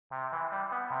Welcome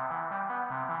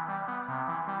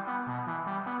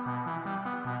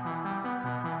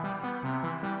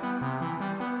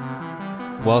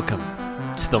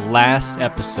to the last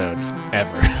episode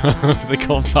ever of the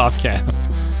Cult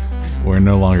Podcast. We're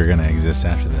no longer going to exist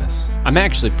after this. I'm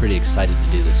actually pretty excited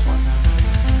to do this one.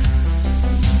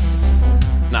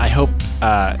 And I hope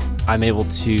I'm able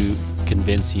to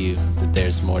convince you that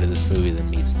there's more to this movie than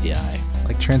meets the eye.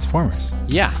 Like Transformers.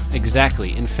 Yeah,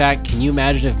 exactly. In fact, can you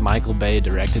imagine if Michael Bay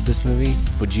directed this movie?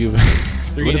 Would you...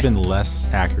 It would have been less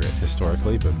accurate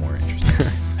historically, but more interesting.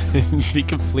 It'd be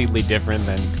completely different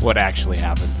than what actually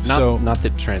happened. Not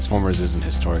that Transformers isn't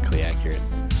historically accurate.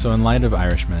 So in light of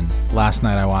Irishman, last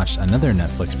night I watched another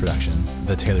Netflix production,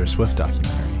 the Taylor Swift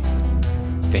documentary.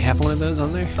 They have one of those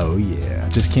on there? Oh yeah,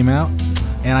 it just came out.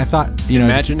 And I thought,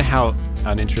 imagine how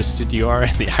uninterested you are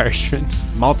in The Irishman.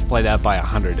 Multiply that by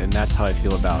 100, and that's how I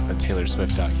feel about a Taylor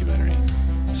Swift documentary.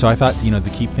 So I thought,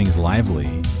 to keep things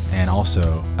lively and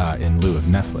also in lieu of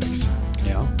Netflix,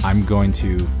 I'm going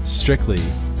to strictly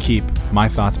keep my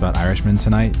thoughts about Irishman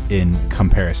tonight in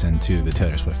comparison to the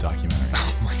Taylor Swift documentary.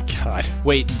 Oh my God.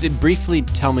 Wait, briefly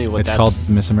tell me what it's called.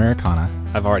 Miss Americana.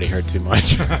 I've already heard too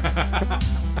much.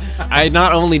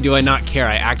 Not only do I not care,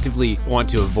 I actively want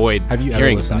to avoid Have you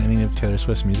ever listened to any of Taylor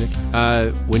Swift's music?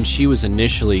 When she was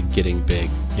initially getting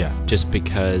big. Yeah. Just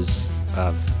because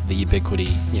of the ubiquity,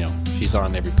 she's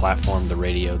on every platform, the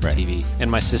radio, the TV,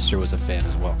 and my sister was a fan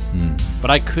as well.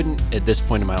 But I couldn't, at this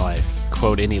point in my life,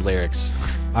 quote any lyrics.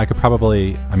 I could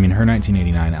probably, her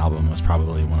 1989 album was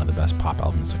probably one of the best pop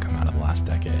albums to come out of the last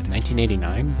decade.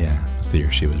 1989? Yeah, it's the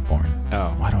year she was born.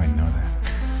 Oh. Why do I know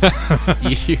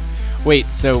that?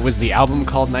 Wait, so was the album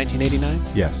called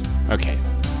 1989? Yes. Okay.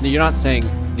 You're not saying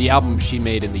the album she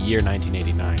made in the year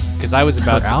 1989, because I was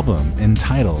about Her album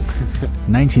entitled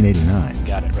 1989.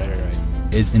 Got it, right.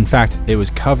 Is in fact, it was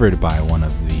covered by one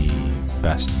of the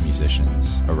best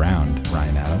musicians around,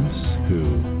 Ryan Adams, who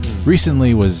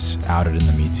recently was outed in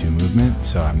the Me Too movement,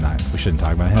 so we shouldn't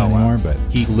talk about him anymore, but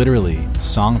he literally,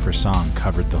 song for song,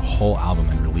 covered the whole album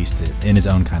and released it in his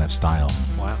own kind of style.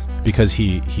 Wow. Because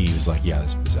he was like, yeah,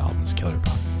 this album is killer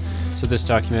pop. So this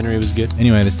documentary was good?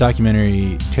 Anyway, this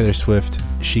documentary, Taylor Swift,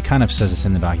 she kind of says this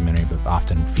in the documentary, but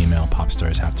often female pop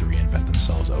stars have to reinvent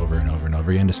themselves over and over and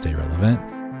over again to stay relevant.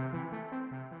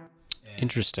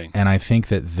 Interesting. And I think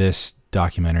that this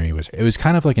documentary was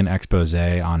kind of like an expose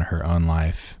on her own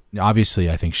life. Obviously,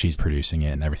 I think she's producing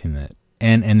it and everything that...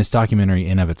 And this documentary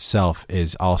in of itself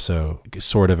is also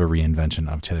sort of a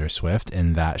reinvention of Taylor Swift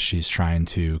in that she's trying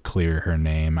to clear her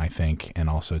name, I think, and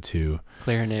also to...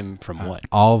 Clear her name from what?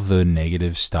 All the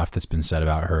negative stuff that's been said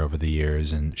about her over the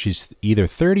years. And she's either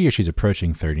 30 or she's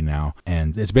approaching 30 now.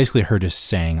 And it's basically her just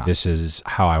saying, this is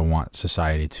how I want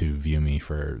society to view me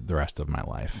for the rest of my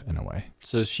life, in a way.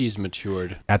 So she's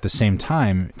matured. At the same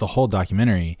time, the whole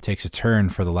documentary takes a turn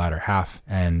for the latter half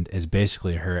and is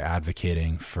basically her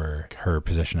advocating for her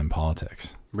position in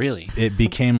politics. Really? It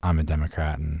became, I'm a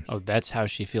Democrat and... Oh, that's how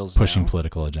she feels pushing now?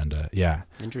 Political agenda, yeah.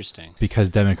 Interesting. Because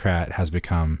Democrat has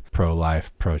become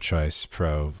pro-life, pro-choice,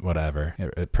 pro-whatever,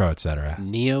 pro-etc.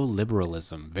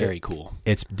 Neoliberalism. Very cool.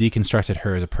 It's deconstructed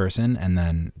her as a person and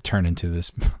then turned into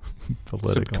this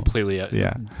political... So completely...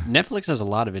 yeah. Netflix has a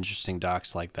lot of interesting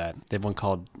docs like that. They have one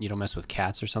called You Don't Mess With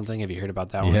Cats or something. Have you heard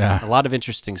about that one? Yeah. A lot of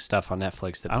interesting stuff on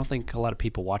Netflix that I don't think a lot of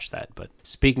people watch that. But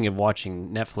speaking of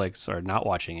watching Netflix or not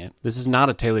watching it, this is not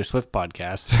a Taylor Swift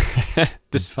podcast,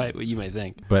 despite what you may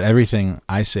think. But everything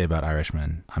I say about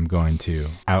Irishman, I'm going to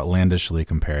outlandishly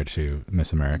compare to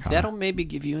Miss Americana. That'll maybe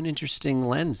give you an interesting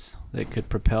lens that could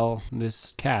propel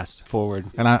this cast forward.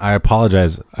 And I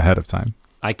apologize ahead of time.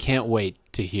 I can't wait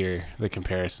to hear the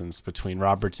comparisons between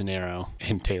Robert De Niro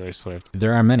and Taylor Swift.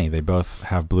 There are many. They both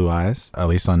have blue eyes, at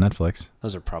least on Netflix.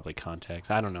 Those are probably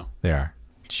contacts. I don't know. They are.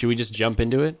 Should we just jump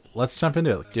into it? Let's jump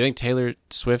into it. Do you think Taylor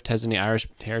Swift has any Irish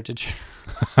heritage?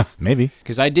 Maybe.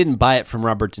 Because I didn't buy it from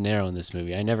Robert De Niro in this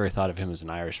movie. I never thought of him as an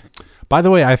Irishman. By the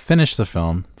way, I finished the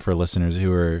film for listeners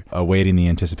who are awaiting the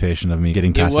anticipation of me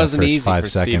getting past that first 5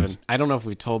 seconds. Steven. I don't know if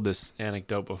we told this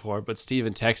anecdote before, but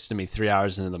Steven texted me 3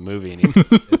 hours into the movie. And he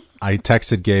I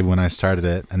texted Gabe when I started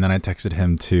it, and then I texted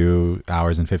him 2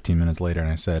 hours and 15 minutes later, and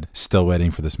I said, still waiting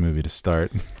for this movie to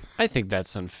start. I think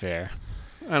that's unfair.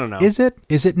 I don't know. Is it?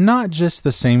 Is it not just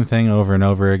the same thing over and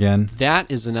over again? That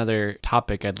is another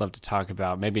topic I'd love to talk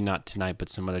about. Maybe not tonight, but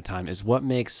some other time. Is what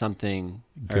makes something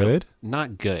good?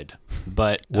 Not good,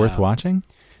 but worth watching?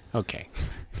 Okay.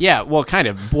 Yeah, well, kind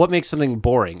of. What makes something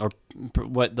boring, or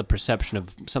what the perception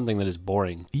of something that is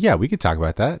boring? Yeah, we could talk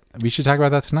about that. We should talk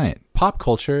about that tonight. Pop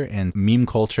culture and meme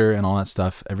culture and all that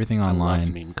stuff, everything online. I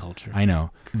love meme culture. I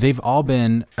know. They've all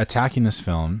been attacking this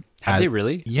film Have they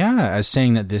really? Yeah, as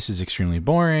saying that this is extremely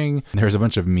boring. There's a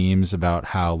bunch of memes about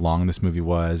how long this movie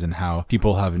was and how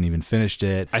people haven't even finished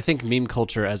it. I think meme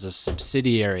culture as a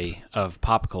subsidiary of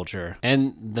pop culture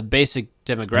and the basic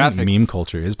demographic. Meme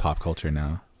culture is pop culture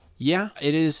now. Yeah,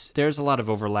 it is. There's a lot of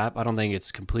overlap. I don't think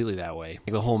it's completely that way.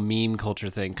 Like the whole meme culture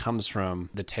thing comes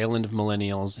from the tail end of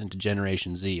millennials into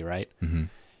Generation Z, right? Mm-hmm.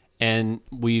 And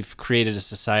we've created a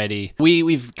society.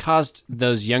 We've caused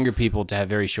those younger people to have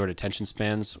very short attention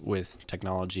spans with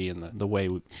technology and the way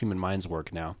human minds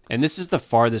work now. And this is the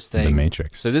farthest thing. The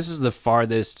Matrix. So this is the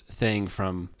farthest thing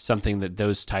from something that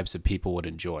those types of people would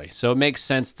enjoy. So it makes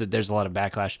sense that there's a lot of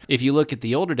backlash. If you look at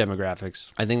the older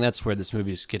demographics, I think that's where this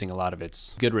movie is getting a lot of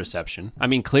its good reception. I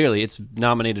mean, clearly, it's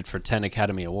nominated for 10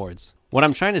 Academy Awards. What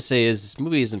I'm trying to say is this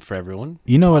movie isn't for everyone.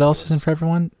 You know what else isn't for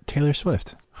everyone? Taylor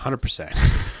Swift.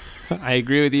 100%. I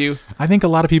agree with you. I think a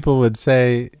lot of people would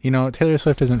say, Taylor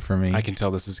Swift isn't for me. I can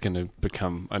tell this is going to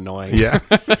become annoying. Yeah.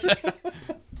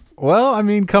 Well, I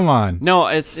mean, come on. No,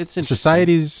 it's interesting.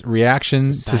 Society's reaction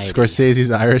to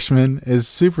Scorsese's Irishman is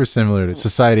super similar to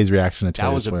society's reaction to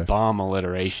Taylor Swift. That was a bomb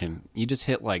alliteration. You just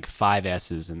hit like 5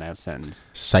 S's in that sentence.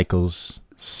 Cycles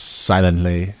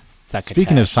silently.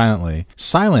 Speaking of silently,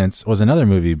 Silence was another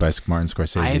movie by Martin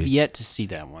Scorsese. I have yet to see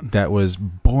that one. That was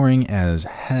boring as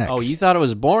heck. Oh, you thought it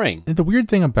was boring? The weird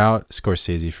thing about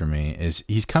Scorsese for me is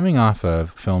he's coming off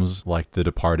of films like The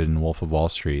Departed and Wolf of Wall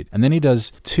Street, and then he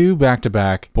does 2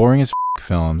 back-to-back boring as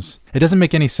films. It doesn't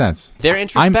make any sense. They're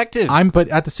introspective. But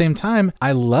at the same time,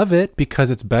 I love it because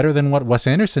it's better than what Wes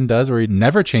Anderson does, where he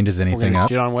never changes anything up.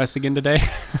 Shit on Wes again today,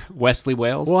 Wesley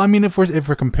Wales. Well, I mean, if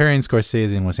we're comparing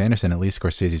Scorsese and Wes Anderson, at least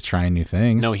Scorsese's trying new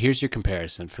things. No, here's your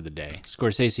comparison for the day: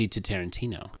 Scorsese to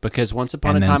Tarantino, because Once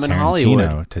Upon a Time in Hollywood,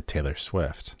 Tarantino to Taylor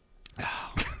Swift.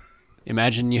 Oh.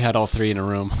 Imagine you had all 3 in a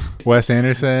room. Wes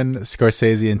Anderson,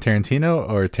 Scorsese, and Tarantino,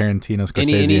 or Tarantino,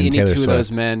 Scorsese, and Taylor Swift? Any 2 of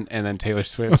those men, and then Taylor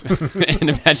Swift.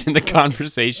 And imagine the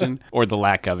conversation, or the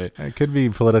lack of it. It could be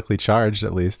politically charged,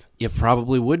 at least. It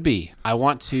probably would be. I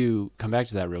want to come back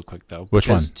to that real quick, though. Which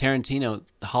one? Because Tarantino,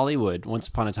 Hollywood, Once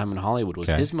Upon a Time in Hollywood, was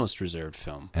his most reserved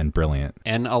film. And brilliant.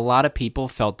 And a lot of people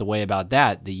felt the way about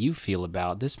that you feel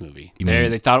about this movie.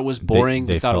 They thought it was boring.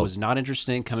 They thought it was not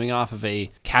interesting, coming off of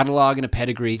a catalog and a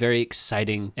pedigree, very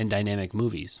exciting and dynamic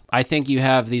movies. I think you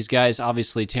have these guys,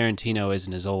 obviously Tarantino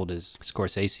isn't as old as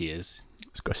Scorsese is.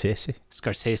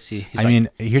 Scorsese. I mean,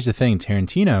 here's the thing.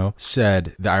 Tarantino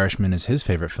said The Irishman is his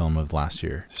favorite film of last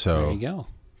year. So there you go.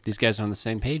 These guys are on the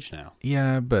same page now.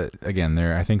 Yeah, but again,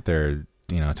 I think they're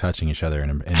touching each other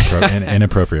in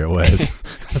inappropriate ways.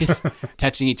 It's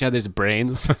touching each other's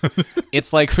brains.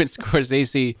 It's like when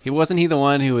Scorsese, wasn't he the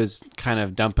one who was kind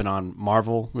of dumping on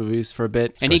Marvel movies for a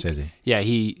bit? Scorsese. And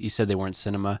he said they weren't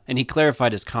cinema. And he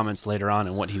clarified his comments later on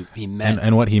and what he meant.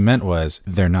 And what he meant was,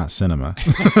 they're not cinema.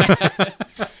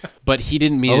 But he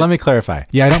didn't mean. Let me clarify.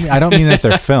 Yeah, I don't mean that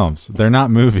they're films. They're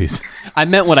not movies. I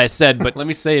meant what I said, but let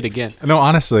me say it again. No,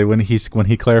 honestly, when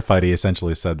he clarified, he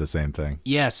essentially said the same thing.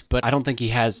 Yes, but I don't think he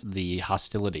has the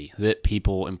hostility that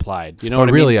people implied. You know but what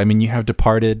I really, mean? I mean, you have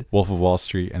Departed, Wolf of Wall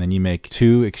Street, and then you make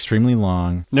 2 extremely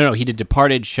long. No, he did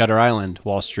Departed, Shutter Island,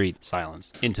 Wall Street,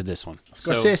 Silence into this one.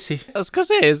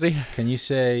 Scorsese. Can you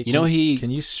say? Can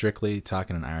you strictly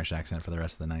talk in an Irish accent for the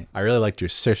rest of the night? I really liked your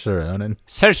Saoirse Ronan.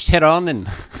 Saoirse Ronan.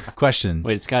 Question.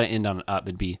 Wait, it's got to end on an up.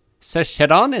 It'd be Saoirse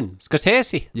Ronan.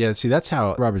 Scorsese. Yeah, see, that's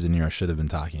how Robert De Niro should have been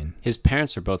talking. His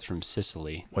parents are both from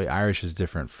Sicily. Wait, Irish is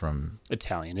different from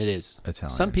Italian. It is.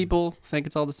 Italian. Some people think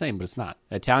it's all the same, but it's not.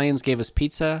 Italians gave us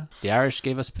pizza. The Irish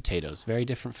gave us potatoes. Very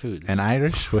different foods. An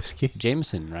Irish whiskey.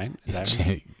 Jameson, right? Is that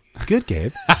right? Good,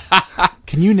 Gabe.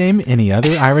 Can you name any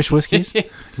other Irish whiskeys?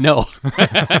 No.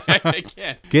 I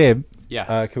can't. Gabe.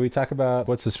 Yeah. Can we talk about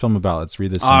what's this film about? Let's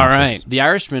read this. All right. The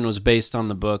Irishman was based on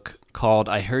the book called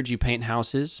I Heard You Paint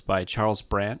Houses by Charles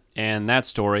Brandt. And that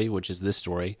story, which is this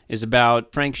story, is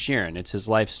about Frank Sheeran. It's his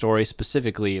life story,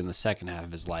 specifically in the second half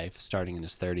of his life, starting in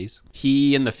his 30s.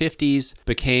 He, in the 50s,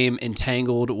 became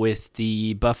entangled with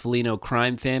the Buffalino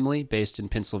crime family based in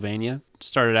Pennsylvania.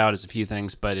 Started out as a few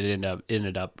things, but it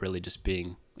ended up really just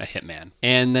being a hitman.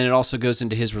 And then it also goes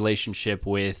into his relationship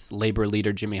with labor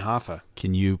leader Jimmy Hoffa.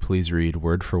 Can you please read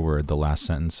word for word the last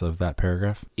sentence of that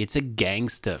paragraph? It's a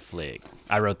gangsta flick.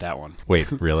 I wrote that one. Wait,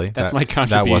 really? That's my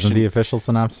contribution. That wasn't the official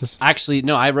synopsis? Actually,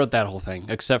 no, I wrote that whole thing,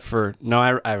 except for... No,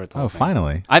 I wrote the whole thing. Oh,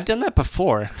 finally. I've done that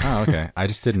before. Oh, okay. I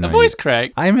just didn't know. A voice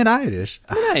crack. I'm an Irish.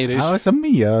 Oh, it's a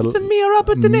mia. It's a Mia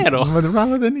Robert De Niro.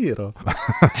 Robert De Niro.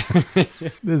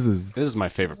 This is my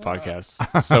favorite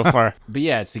podcast so far. But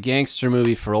yeah, it's a gangster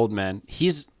movie for old men.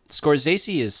 He's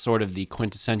Scorsese is sort of the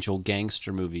quintessential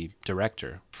gangster movie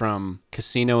director. From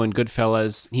Casino and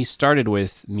Goodfellas, he started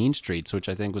with Mean Streets, which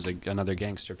I think was another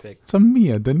gangster pick. It's a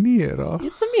Mia De Niro.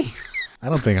 It's a me. I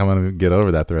don't think I'm going to get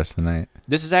over that the rest of the night.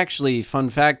 This is actually, fun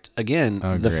fact, again,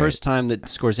 the great. first time that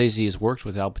Scorsese has worked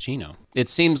with Al Pacino. It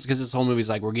seems, because this whole movie's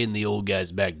like, we're getting the old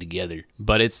guys back together.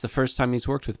 But it's the first time he's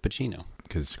worked with Pacino.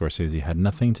 Because Scorsese had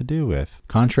nothing to do with,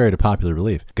 contrary to popular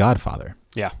belief, Godfather.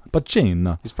 Yeah.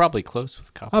 Pacino. He's probably close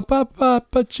with Coppola.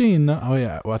 Pacino. Oh,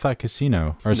 yeah. Well, I thought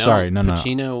Casino. Or, no,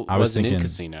 Pacino wasn't in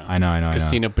Casino. I know.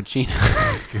 Casino Pacino.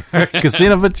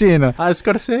 Casino Pacino.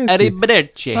 Scorsese.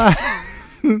 Arrivederci.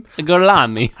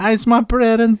 Golami. It's my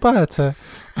bread and butter.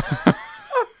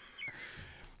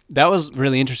 That was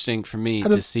really interesting for me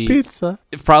to see. Pizza.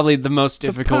 Probably the most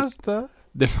difficult. Pasta.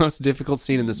 The most difficult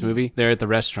scene in this movie, they're at the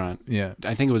restaurant. Yeah.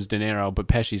 I think it was De Niro, but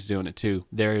Pesci's doing it too.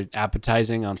 They're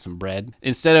appetizing on some bread.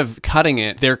 Instead of cutting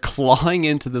it, they're clawing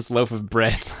into this loaf of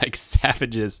bread like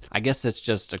savages. I guess that's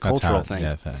just a cultural thing.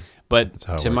 Yeah, but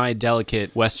to my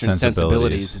delicate Western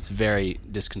sensibilities, it's very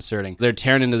disconcerting. They're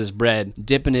tearing into this bread,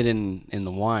 dipping it in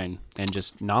the wine, and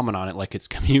just nomming on it like it's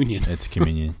communion. It's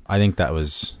communion. I think that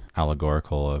was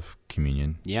allegorical of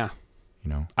communion. Yeah.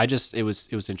 You know? It was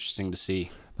interesting to see.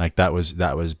 Like that was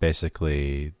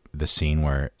basically the scene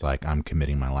where like I'm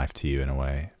committing my life to you in a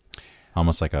way,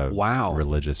 almost like a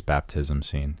religious baptism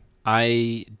scene.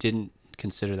 I didn't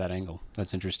consider that angle.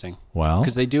 That's interesting. Well,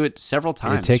 because they do it several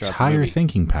times. It takes higher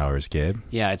thinking powers, Gabe.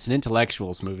 Yeah, it's an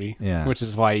intellectuals movie. Yeah, which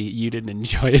is why you didn't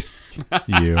enjoy it.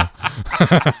 You.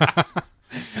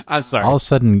 I'm sorry. All of a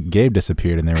sudden, Gabe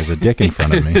disappeared, and there was a dick in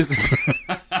front of me.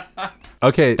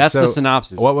 Okay, that's the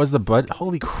synopsis. What was the budget?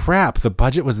 Holy crap, the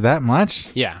budget was that much?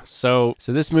 Yeah, so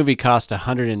this movie cost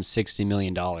 $160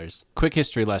 million. Quick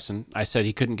history lesson, I said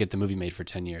he couldn't get the movie made for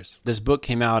 10 years. This book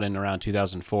came out in around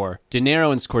 2004. De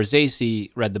Niro and Scorsese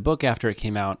read the book after it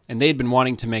came out, and they'd been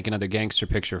wanting to make another gangster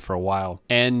picture for a while.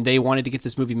 And they wanted to get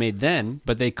this movie made then,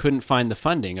 but they couldn't find the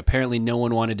funding. Apparently no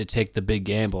one wanted to take the big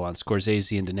gamble on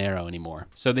Scorsese and De Niro anymore.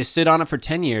 So they sit on it for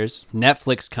 10 years.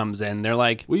 Netflix comes in, they're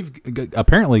like, we've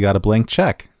apparently got a blank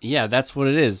check. Yeah, that's what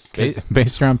it is.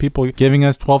 Based around people giving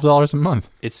us $12 a month.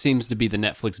 It seems to be the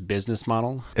Netflix business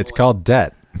model. It's called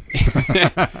debt.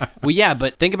 Well, yeah,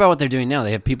 but think about what they're doing now.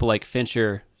 They have people like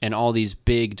Fincher and all these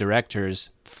big directors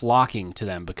flocking to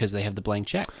them because they have the blank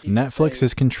check. Netflix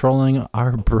is controlling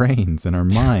our brains and our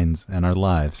minds and our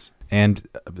lives. And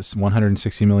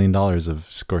 $160 million of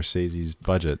Scorsese's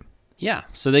budget. Yeah,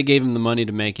 so they gave him the money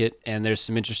to make it, and there's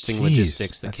some interesting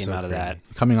logistics that came out of that.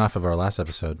 Coming off of our last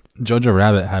episode, Jojo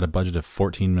Rabbit had a budget of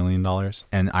 $14 million,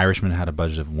 and Irishman had a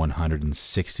budget of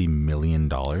 $160 million.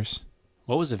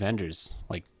 What was Avengers?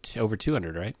 Like over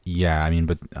 200, right? Yeah, I mean,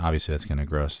 but obviously that's going to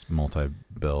gross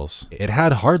multi-bills. It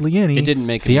had hardly any it didn't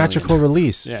make theatrical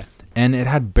release. Yeah. And it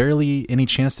had barely any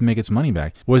chance to make its money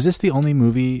back. Was this the only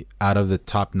movie out of the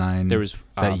top 9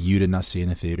 that you did not see in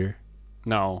the theater?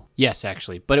 No. Yes,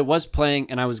 actually. But it was playing,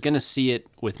 and I was going to see it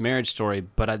with Marriage Story,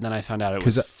 but then I found out it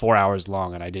was 4 hours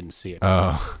long, and I didn't see it.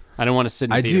 Oh. I don't want to sit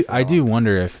in the theater. I do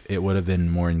wonder if it would have been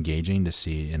more engaging to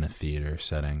see in a theater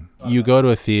setting. You go to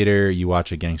a theater, you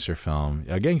watch a gangster film,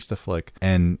 a gangster flick,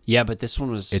 and yeah, but this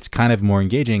one was... It's kind of more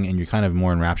engaging, and you're kind of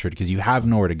more enraptured because you have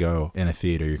nowhere to go in a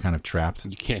theater. You're kind of trapped.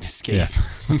 You can't escape.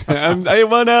 Yeah. I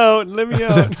want out. Let me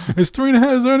out. It's 3.5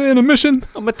 hours in a mission.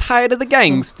 I'm tired of the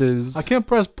gangsters. I can't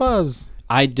press pause.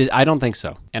 I don't think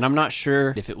so. And I'm not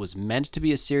sure if it was meant to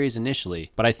be a series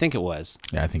initially, but I think it was.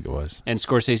 Yeah, I think it was. And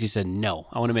Scorsese said, no,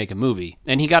 I want to make a movie.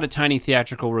 And he got a tiny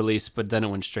theatrical release, but then it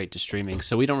went straight to streaming,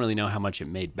 so we don't really know how much it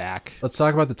made back. Let's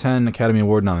talk about the 10 Academy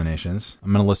Award nominations.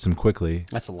 I'm going to list them quickly.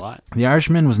 That's a lot. The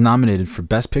Irishman was nominated for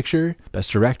Best Picture,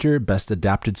 Best Director, Best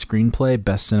Adapted Screenplay,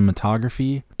 Best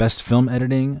Cinematography, Best Film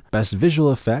Editing, Best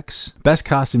Visual Effects, Best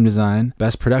Costume Design,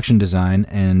 Best Production Design,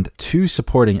 and 2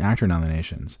 supporting actor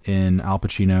nominations in Al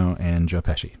Pacino and Joe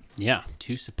Pesci. Yeah,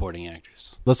 2 supporting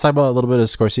actors. Let's talk about a little bit of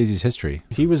Scorsese's history.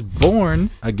 He was born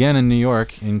again in New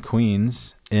York, in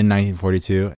Queens, in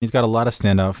 1942. He's got a lot of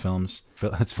standout films.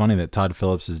 It's funny that Todd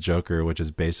Phillips' Joker, which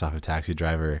is based off of Taxi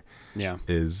Driver,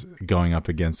 is going up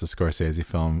against the Scorsese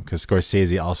film because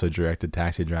Scorsese also directed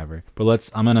Taxi Driver. But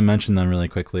I'm going to mention them really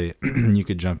quickly. You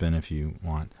could jump in if you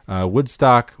want.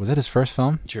 Woodstock, was that his first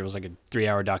film? Sure, it was like a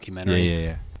 3-hour documentary.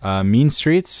 Yeah. Mean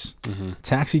Streets,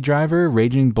 Taxi Driver,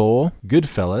 Raging Bull,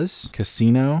 Goodfellas,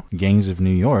 Casino, Gangs of New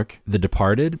York, The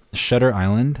Departed, Shutter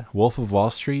Island, Wolf of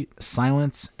Wall Street,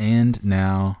 Silence, and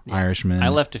now Irishman. I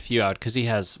left a few out because he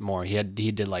has more. He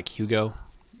did like Hugo.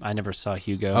 I never saw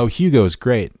Hugo. Oh, Hugo's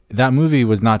great. That movie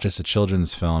was not just a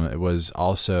children's film. It was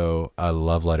also a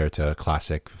love letter to a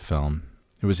classic film.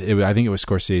 I think it was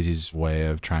Scorsese's way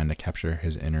of trying to capture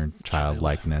his inner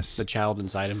childlikeness. The child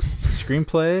inside him.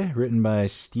 Screenplay written by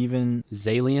Steven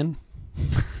Zalian.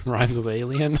 Rhymes with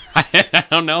alien. I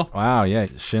don't know. Wow, yeah.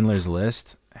 Schindler's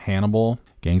List, Hannibal,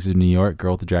 Gangs of New York,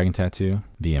 Girl with the Dragon Tattoo,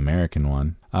 the American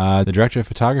one. The director of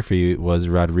photography was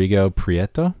Rodrigo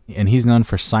Prieto, and he's known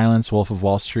for Silence, Wolf of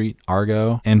Wall Street,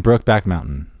 Argo, and Brokeback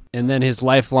Mountain. And then his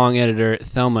lifelong editor,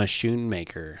 Thelma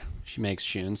Schoonmaker. She makes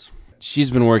shoons. She's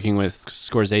been working with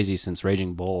Scorsese since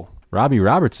Raging Bull. Robbie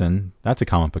Robertson, that's a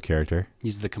comic book character.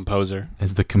 He's the composer.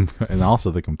 And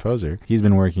also the composer. He's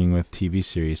been working with TV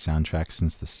series soundtracks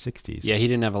since the 60s. Yeah, he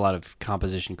didn't have a lot of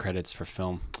composition credits for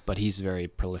film, but he's very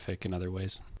prolific in other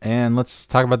ways. And let's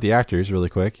talk about the actors really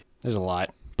quick. There's a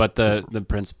lot, but the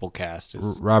principal cast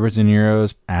is... Robert De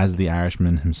Niro's as the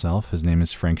Irishman himself. His name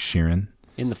is Frank Sheeran.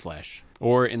 In the flesh.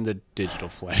 Or in the digital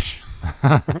flesh.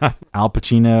 Al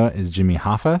Pacino is Jimmy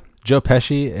Hoffa. Joe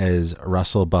Pesci is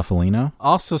Russell Buffalino.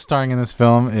 Also starring in this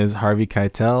film is Harvey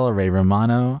Keitel, Ray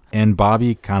Romano, and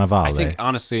Bobby Cannavale.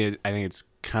 I think it's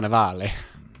Cannavale.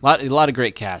 A lot of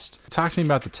great cast. Talk to me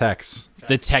about the text.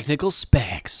 The technical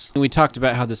specs. We talked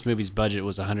about how this movie's budget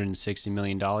was $160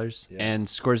 million, and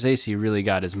Scorsese really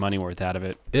got his money worth out of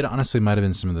it. It honestly might have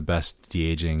been some of the best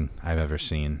de-aging I've ever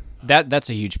seen. That's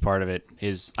a huge part of it.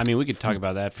 We could talk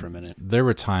about that for a minute. There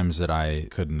were times that I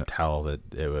couldn't tell that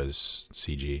it was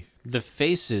CG. The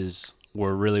faces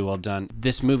were really well done.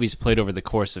 This movie's played over the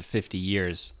course of 50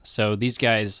 years. So these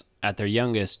guys, at their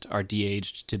youngest, are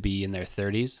de-aged to be in their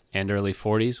 30s and early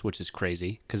 40s, which is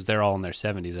crazy because they're all in their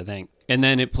 70s, I think. And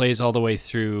then it plays all the way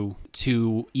through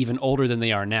to even older than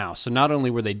they are now. So not only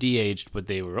were they de-aged, but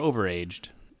they were overaged.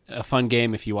 A fun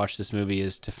game, if you watch this movie,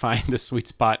 is to find the sweet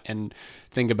spot and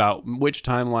think about which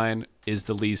timeline is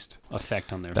the least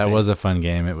effect on their face. That was a fun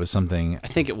game. It was something I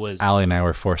think it was. Allie and I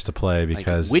were forced to play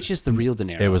because... which is the real De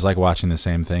Niro? It was like watching the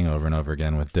same thing over and over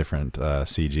again with different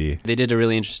CG. They did a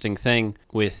really interesting thing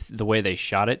with the way they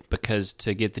shot it because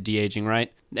to get the de-aging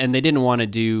right, and they didn't want to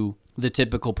do the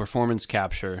typical performance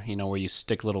capture, where you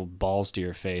stick little balls to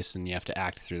your face and you have to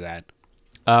act through that.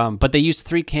 But they used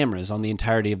 3 cameras on the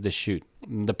entirety of this shoot.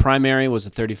 The primary was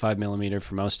a 35 millimeter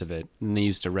for most of it, and they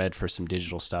used a red for some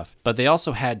digital stuff. But they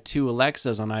also had 2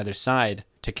 Alexas on either side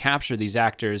to capture these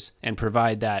actors and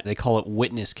provide that. They call it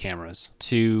witness cameras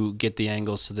to get the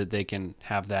angles so that they can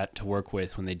have that to work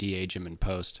with when they de-age them in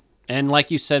post. And like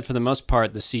you said, for the most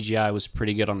part, the CGI was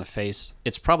pretty good on the face.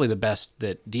 It's probably the best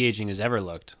that de-aging has ever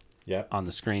looked on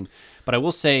the screen. But I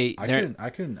will say... I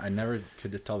never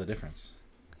could tell the difference.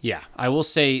 Yeah, I will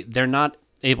say they're not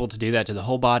able to do that to the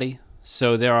whole body.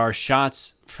 So there are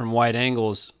shots from wide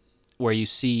angles where you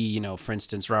see, for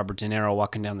instance, Robert De Niro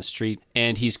walking down the street,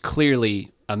 and he's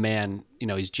clearly a man,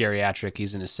 he's geriatric,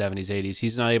 he's in his 70s, 80s.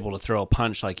 He's not able to throw a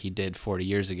punch like he did 40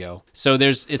 years ago. So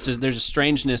there's a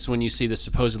strangeness when you see the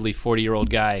supposedly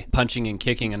 40-year-old guy punching and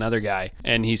kicking another guy,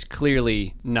 and he's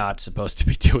clearly not supposed to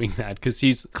be doing that because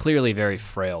he's clearly very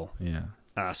frail. Yeah.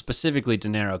 Specifically De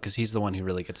Niro, because he's the one who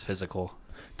really gets physical.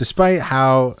 Despite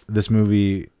how this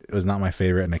movie was not my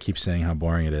favorite, and I keep saying how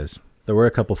boring it is, there were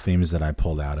a couple themes that I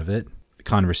pulled out of it.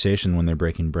 Conversation when they're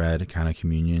breaking bread, kind of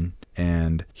communion,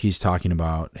 and he's talking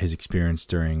about his experience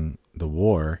during the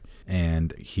war,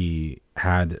 and he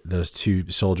had those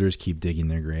 2 soldiers keep digging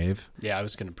their grave. Yeah, I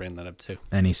was going to bring that up too.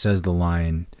 And he says the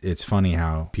line, it's funny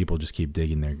how people just keep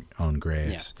digging their own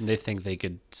graves. Yeah, they think they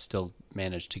could still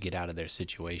manage to get out of their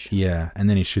situation. Yeah, and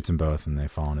then he shoots them both and they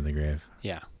fall into the grave.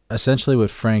 Yeah. Essentially what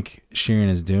Frank Sheeran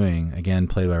is doing, again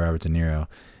played by Robert De Niro,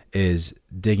 is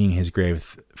digging his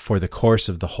grave for the course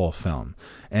of the whole film.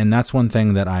 And that's one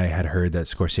thing that I had heard that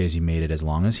Scorsese made it as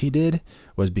long as he did,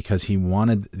 was because he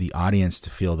wanted the audience to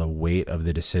feel the weight of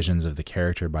the decisions of the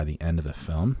character by the end of the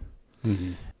film.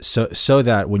 Mm-hmm. So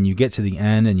that when you get to the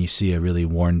end and you see a really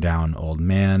worn down old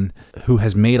man who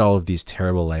has made all of these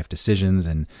terrible life decisions,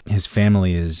 and his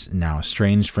family is now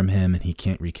estranged from him and he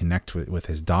can't reconnect with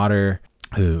his daughter,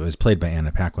 who is played by Anna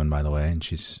Paquin, by the way, and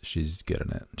she's good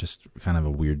in it. Just kind of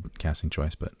a weird casting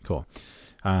choice, but cool.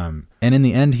 And in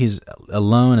the end, he's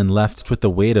alone and left with the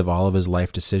weight of all of his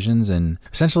life decisions, and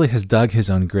essentially has dug his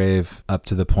own grave up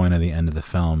to the point of the end of the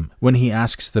film when he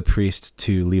asks the priest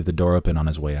to leave the door open on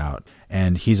his way out.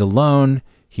 And he's alone.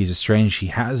 He's estranged. He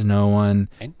has no one.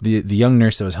 The young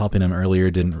nurse that was helping him earlier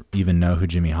didn't even know who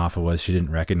Jimmy Hoffa was. She didn't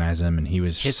recognize him, and he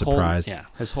was surprised.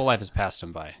 His whole life has passed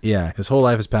him by. Yeah, his whole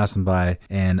life has passed him by,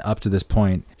 and up to this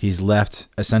point, he's left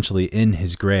essentially in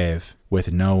his grave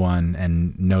with no one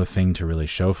and no thing to really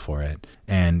show for it.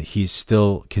 And he's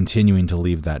still continuing to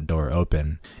leave that door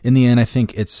open. In the end, I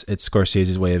think it's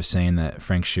Scorsese's way of saying that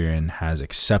Frank Sheeran has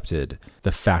accepted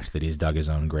the fact that he's dug his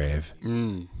own grave.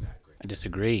 I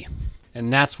disagree.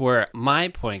 And that's where my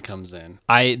point comes in.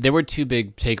 There were two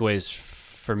big takeaways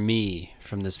for me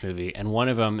from this movie, and one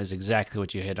of them is exactly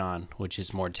what you hit on, which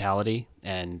is mortality.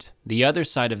 And the other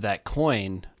side of that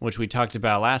coin, which we talked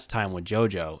about last time with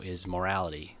JoJo, is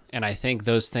morality. And I think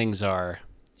those things are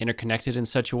interconnected in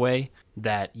such a way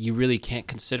that you really can't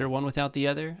consider one without the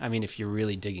other. I mean, if you're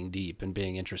really digging deep and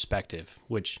being introspective,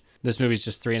 which this movie's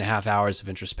just 3.5 hours of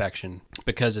introspection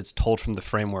because it's told from the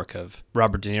framework of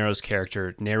Robert De Niro's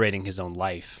character narrating his own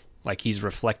life. Like he's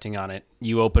reflecting on it.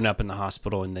 You open up in the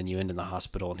hospital and then you end in the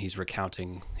hospital and he's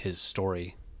recounting his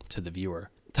story to the viewer.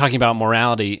 Talking about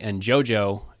morality and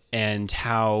JoJo and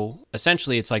how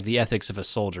essentially it's like the ethics of a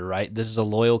soldier, right? This is a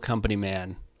loyal company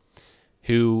man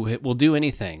who will do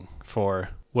anything for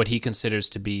what he considers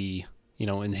to be,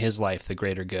 in his life, the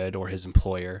greater good or his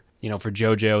employer. For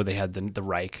JoJo, they had the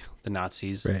Reich, the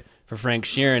Nazis. Right. For Frank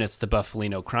Sheeran, it's the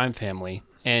Buffalino crime family.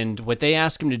 And what they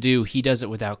ask him to do, he does it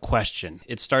without question.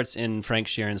 It starts in Frank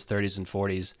Sheeran's 30s and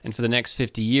 40s. And for the next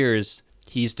 50 years,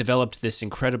 he's developed this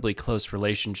incredibly close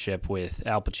relationship with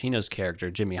Al Pacino's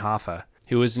character, Jimmy Hoffa,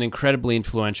 who was an incredibly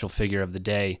influential figure of the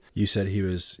day. You said he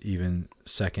was even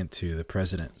second to the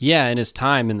president. Yeah, in his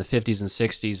time in the 50s and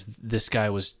 60s, this guy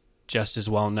was just as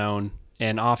well known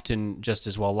and often just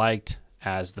as well liked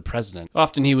as the president.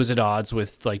 Often he was at odds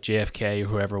with like JFK or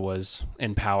whoever was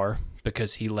in power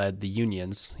because he led the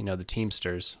unions, the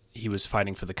Teamsters. He was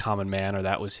fighting for the common man, or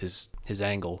that was his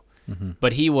angle. Mm-hmm.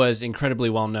 But he was incredibly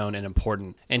well known and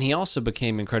important, and he also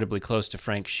became incredibly close to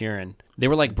Frank Sheeran. They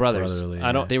were like brothers.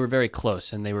 They were very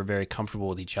close, and they were very comfortable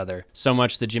with each other. So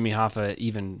much that Jimmy Hoffa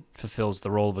even fulfills the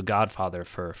role of a godfather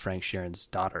for Frank Sheeran's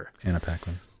daughter, Anna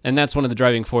Paquin. And that's one of the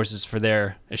driving forces for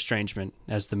their estrangement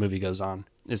as the movie goes on.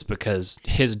 Is because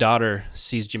his daughter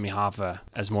sees Jimmy Hoffa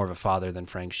as more of a father than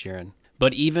Frank Sheeran.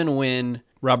 But even when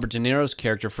Robert De Niro's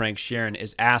character Frank Sheeran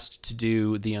is asked to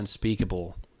do the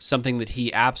unspeakable, something that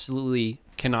he absolutely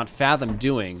cannot fathom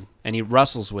doing, and he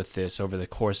wrestles with this over the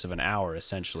course of an hour,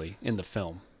 essentially, in the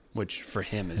film, which for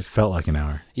him is... It felt like an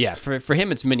hour. Yeah, for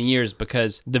him it's many years,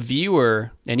 because the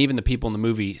viewer, and even the people in the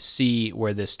movie, see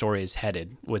where this story is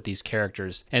headed with these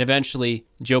characters. And eventually,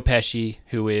 Joe Pesci,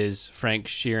 who is Frank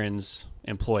Sheeran's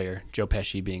employer, Joe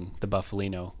Pesci being the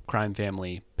Buffalino crime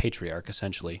family patriarch,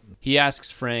 essentially, he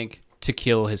asks Frank to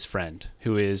kill his friend,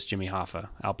 who is Jimmy Hoffa,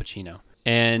 Al Pacino.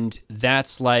 And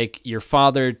that's like your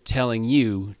father telling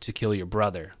you to kill your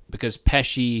brother, because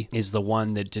Pesci is the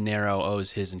one that De Niro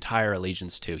owes his entire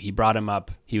allegiance to. He brought him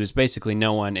up. He was basically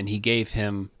no one, and he gave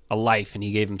him a life, and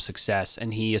he gave him success,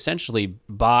 and he essentially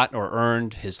bought or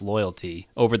earned his loyalty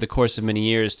over the course of many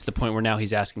years, to the point where now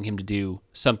he's asking him to do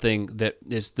something that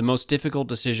is the most difficult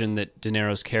decision that De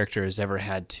Niro's character has ever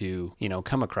had to,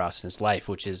 come across in his life,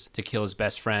 which is to kill his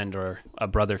best friend or a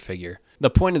brother figure. The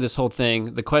point of this whole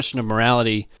thing, the question of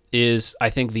morality, is, I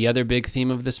think, the other big theme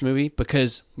of this movie,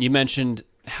 because you mentioned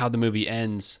how the movie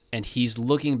ends, and he's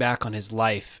looking back on his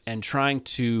life and trying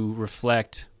to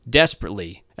reflect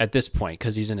desperately at this point,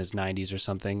 because he's in his 90s or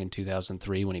something in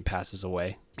 2003 when he passes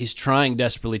away. He's trying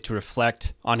desperately to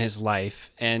reflect on his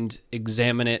life and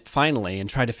examine it finally and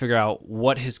try to figure out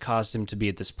what has caused him to be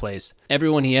at this place.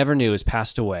 Everyone he ever knew has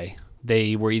passed away.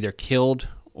 They were either killed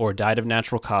or died of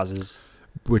natural causes.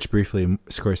 Which briefly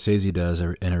Scorsese does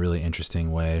in a really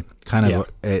interesting way,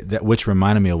 which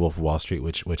reminded me of Wolf of Wall Street,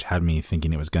 which had me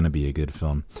thinking it was going to be a good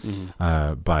film,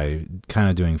 by kind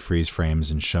of doing freeze frames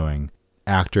and showing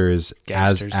actors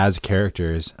as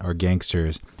characters or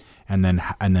gangsters, and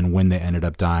then when they ended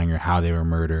up dying or how they were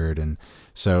murdered. And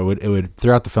so it would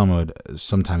throughout the film, it would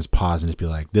sometimes pause and just be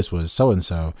like, this was so and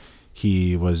so,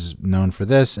 he was known for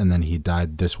this, and then he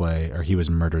died this way, or he was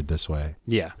murdered this way.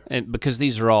 Yeah, and because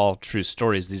these are all true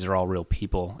stories, these are all real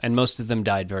people, and most of them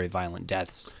died very violent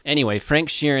deaths. Anyway, Frank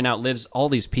Sheeran outlives all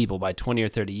these people by 20 or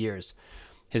 30 years.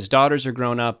 His daughters are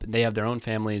grown up, they have their own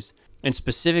families, and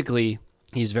specifically,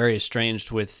 he's very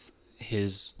estranged with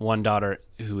his one daughter,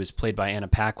 who is played by Anna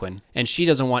Paquin, and she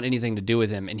doesn't want anything to do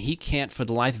with him, and he can't for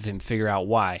the life of him figure out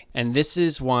why. And this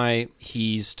is why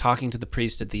he's talking to the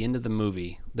priest at the end of the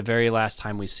movie, the very last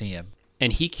time we see him,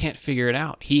 and he can't figure it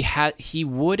out. He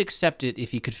would accept it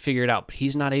if he could figure it out, but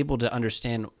he's not able to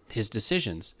understand his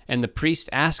decisions. And the priest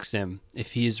asks him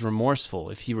if he is remorseful,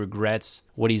 if he regrets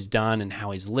what he's done and how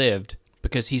he's lived,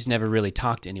 because he's never really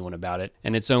talked to anyone about it.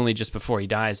 And it's only just before he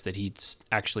dies that he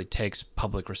actually takes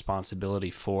public responsibility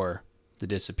for the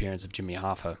disappearance of Jimmy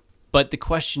Hoffa. But the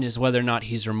question is whether or not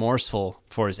he's remorseful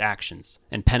for his actions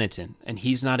and penitent. And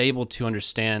he's not able to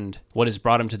understand what has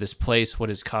brought him to this place, what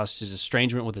has caused his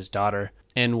estrangement with his daughter,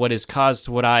 and what has caused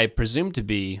what I presume to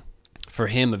be, for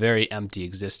him, a very empty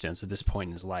existence at this point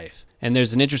in his life. And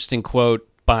there's an interesting quote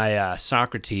by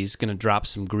Socrates. Going to drop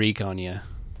some Greek on you.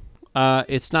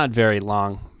 It's not very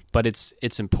long, but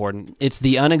it's important. It's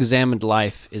the unexamined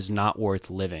life is not worth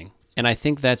living. And I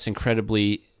think that's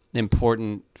incredibly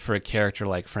important for a character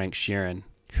like Frank Sheeran,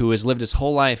 who has lived his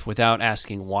whole life without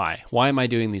asking why. Why am I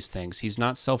doing these things? He's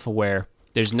not self-aware.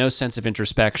 There's no sense of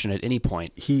introspection at any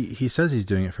point. He says he's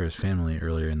doing it for his family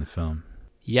earlier in the film.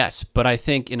 Yes, but I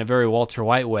think in a very Walter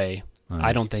White way,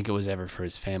 I don't think it was ever for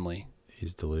his family.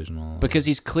 He's delusional. Because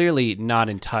he's clearly not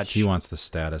in touch. He wants the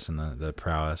status and the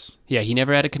prowess. Yeah, he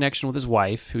never had a connection with his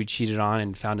wife, who he cheated on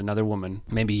and found another woman.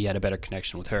 Maybe he had a better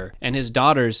connection with her. And his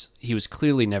daughters, he was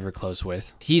clearly never close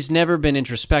with. He's never been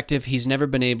introspective. He's never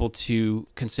been able to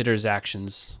consider his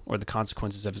actions or the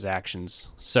consequences of his actions.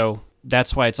 So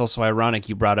that's why it's also ironic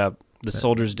you brought up the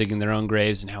soldiers digging their own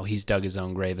graves and how he's dug his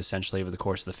own grave essentially over the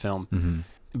course of the film. Mm-hmm.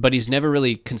 But he's never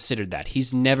really considered that.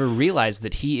 He's never realized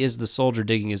that he is the soldier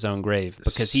digging his own grave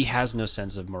because he has no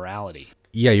sense of morality.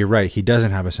 Yeah, you're right. He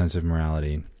doesn't have a sense of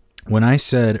morality. When I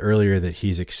said earlier that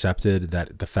he's accepted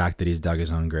that the fact that he's dug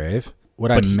his own grave, what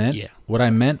I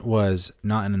meant was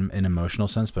not in an emotional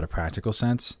sense, but a practical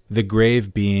sense. The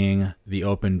grave being the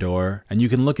open door. And you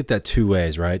can look at that two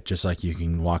ways, right? Just like you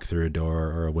can walk through a door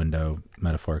or a window,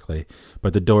 metaphorically.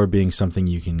 But the door being something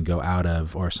you can go out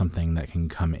of or something that can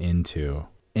come into.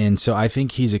 And so I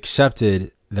think he's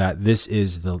accepted that this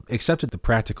is accepted the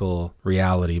practical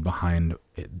reality behind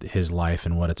his life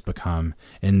and what it's become,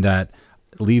 and that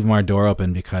leave my door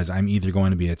open because I'm either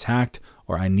going to be attacked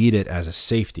or I need it as a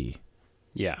safety.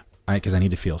 Yeah. Because I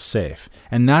need to feel safe.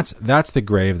 And that's the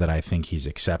grave that I think he's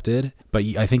accepted. But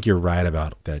I think you're right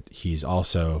about that he's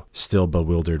also still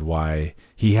bewildered why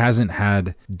he hasn't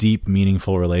had deep,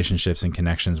 meaningful relationships and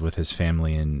connections with his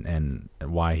family and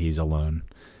why he's alone.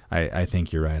 I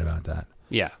think you're right about that.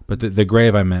 Yeah. But the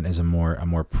grave I meant is a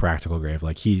more practical grave.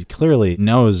 Like he clearly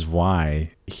knows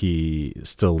why he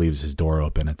still leaves his door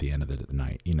open at the end of the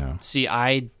night, you know? See,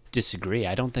 I disagree.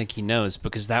 I don't think he knows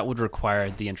because that would require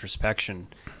the introspection.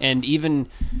 And even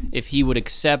if he would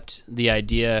accept the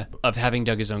idea of having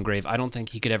dug his own grave, I don't think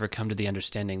he could ever come to the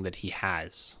understanding that he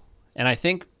has. And I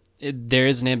think there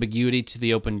is an ambiguity to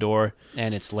the open door,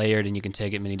 and it's layered and you can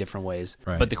take it many different ways.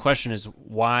 Right. But the question is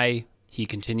why he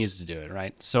continues to do it,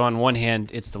 right? So on one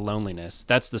hand, it's the loneliness.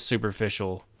 That's the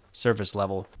superficial surface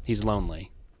level. He's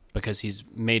lonely because he's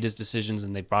made his decisions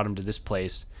and they brought him to this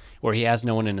place where he has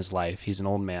no one in his life. He's an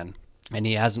old man and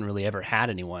he hasn't really ever had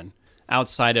anyone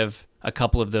outside of a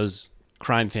couple of those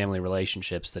crime family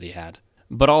relationships that he had.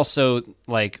 But also,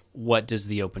 like, what does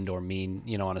the open door mean,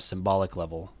 you know, on a symbolic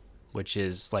level, which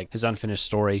is like his unfinished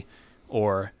story,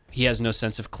 or he has no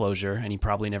sense of closure and he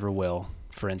probably never will,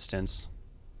 for instance.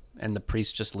 And the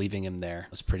priest just leaving him there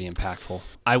was pretty impactful.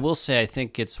 I will say I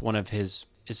think it's one of his,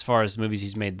 as far as movies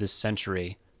he's made this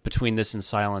century, between this and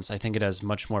Silence, I think it has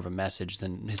much more of a message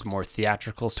than his more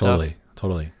theatrical stuff.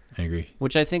 Totally. I agree.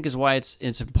 Which I think is why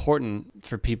it's important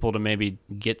for people to maybe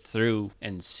get through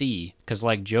and see. Because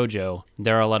like JoJo,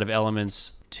 there are a lot of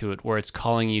elements to it where it's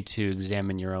calling you to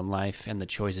examine your own life and the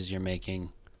choices you're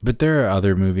making. But there are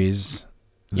other movies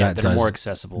that are more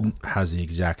accessible, has the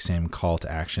exact same call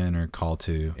to action or call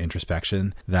to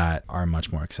introspection that are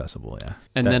much more accessible. Yeah.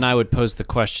 And then I would pose the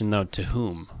question though, to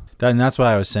whom? And that's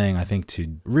why I was saying, I think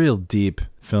to real deep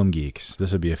film geeks,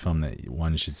 this would be a film that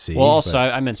one should see. Well, also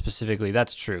I meant specifically,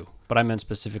 that's true, but I meant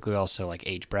specifically also like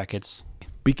age brackets.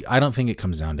 I don't think it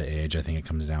comes down to age. I think it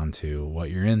comes down to what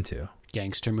you're into.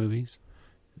 Gangster movies.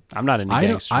 I'm not into gangster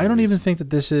movies. I don't movies. even think that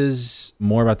this is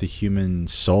more about the human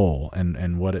soul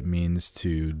and what it means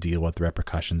to deal with the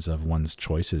repercussions of one's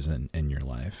choices in your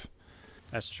life.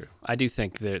 That's true. I do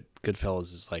think that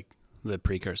Goodfellas is like the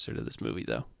precursor to this movie,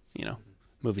 though. You know,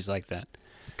 movies like that.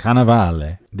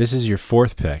 Carnevale. This is your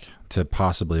fourth pick to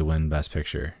possibly win Best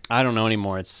Picture. I don't know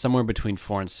anymore. It's somewhere between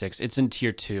 4 and 6. It's in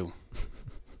Tier 2.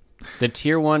 The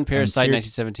Tier 1, Parasite,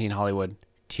 1917, Hollywood.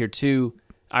 Tier 2,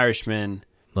 Irishman.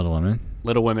 Little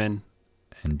Women.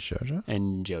 And JoJo.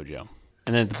 And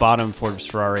then at the bottom, Ford's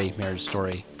Ferrari, Marriage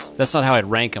Story. That's not how I'd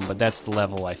rank them, but that's the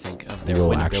level, I think, of their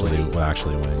winnability. Will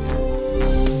actually win, yeah.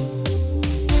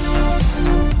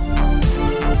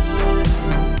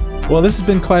 Well, this has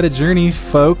been quite a journey,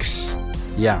 folks.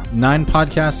 Yeah. 9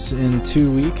 podcasts in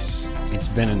 2 weeks. It's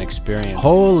been an experience.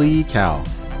 Holy cow.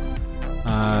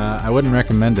 I wouldn't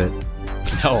recommend it.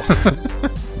 No.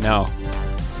 No.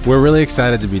 We're really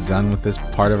excited to be done with this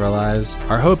part of our lives.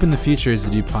 Our hope in the future is to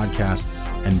do podcasts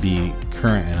and be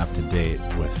current and up to date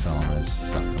with film as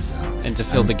stuff comes out. And to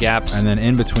fill the gaps. And then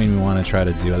in between, we want to try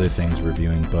to do other things,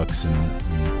 reviewing books and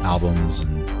albums.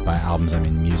 And by albums, I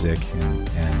mean music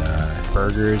and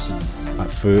burgers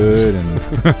and food.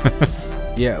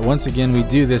 And Yeah, once again, we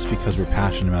do this because we're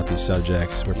passionate about these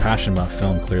subjects. We're passionate about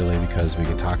film, clearly, because we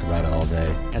could talk about it all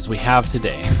day. As we have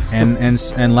today.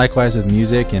 and likewise with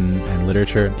music and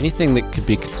literature. Anything that could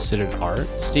be considered art.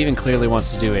 Steven clearly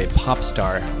wants to do a pop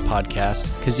star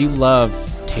podcast because you love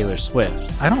Taylor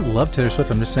Swift. I don't love Taylor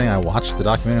Swift. I'm just saying I watched the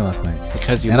documentary last night.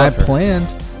 Because you love love her. And I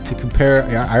planned to compare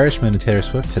Irishman to Taylor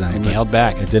Swift tonight. And you held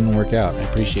back. It didn't work out. I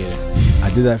appreciate it.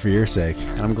 I did that for your sake.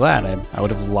 And I'm glad. I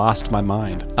would have lost my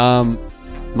mind.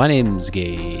 My name's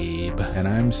Gabe. And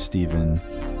I'm Steven.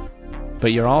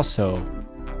 But you're also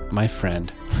my friend.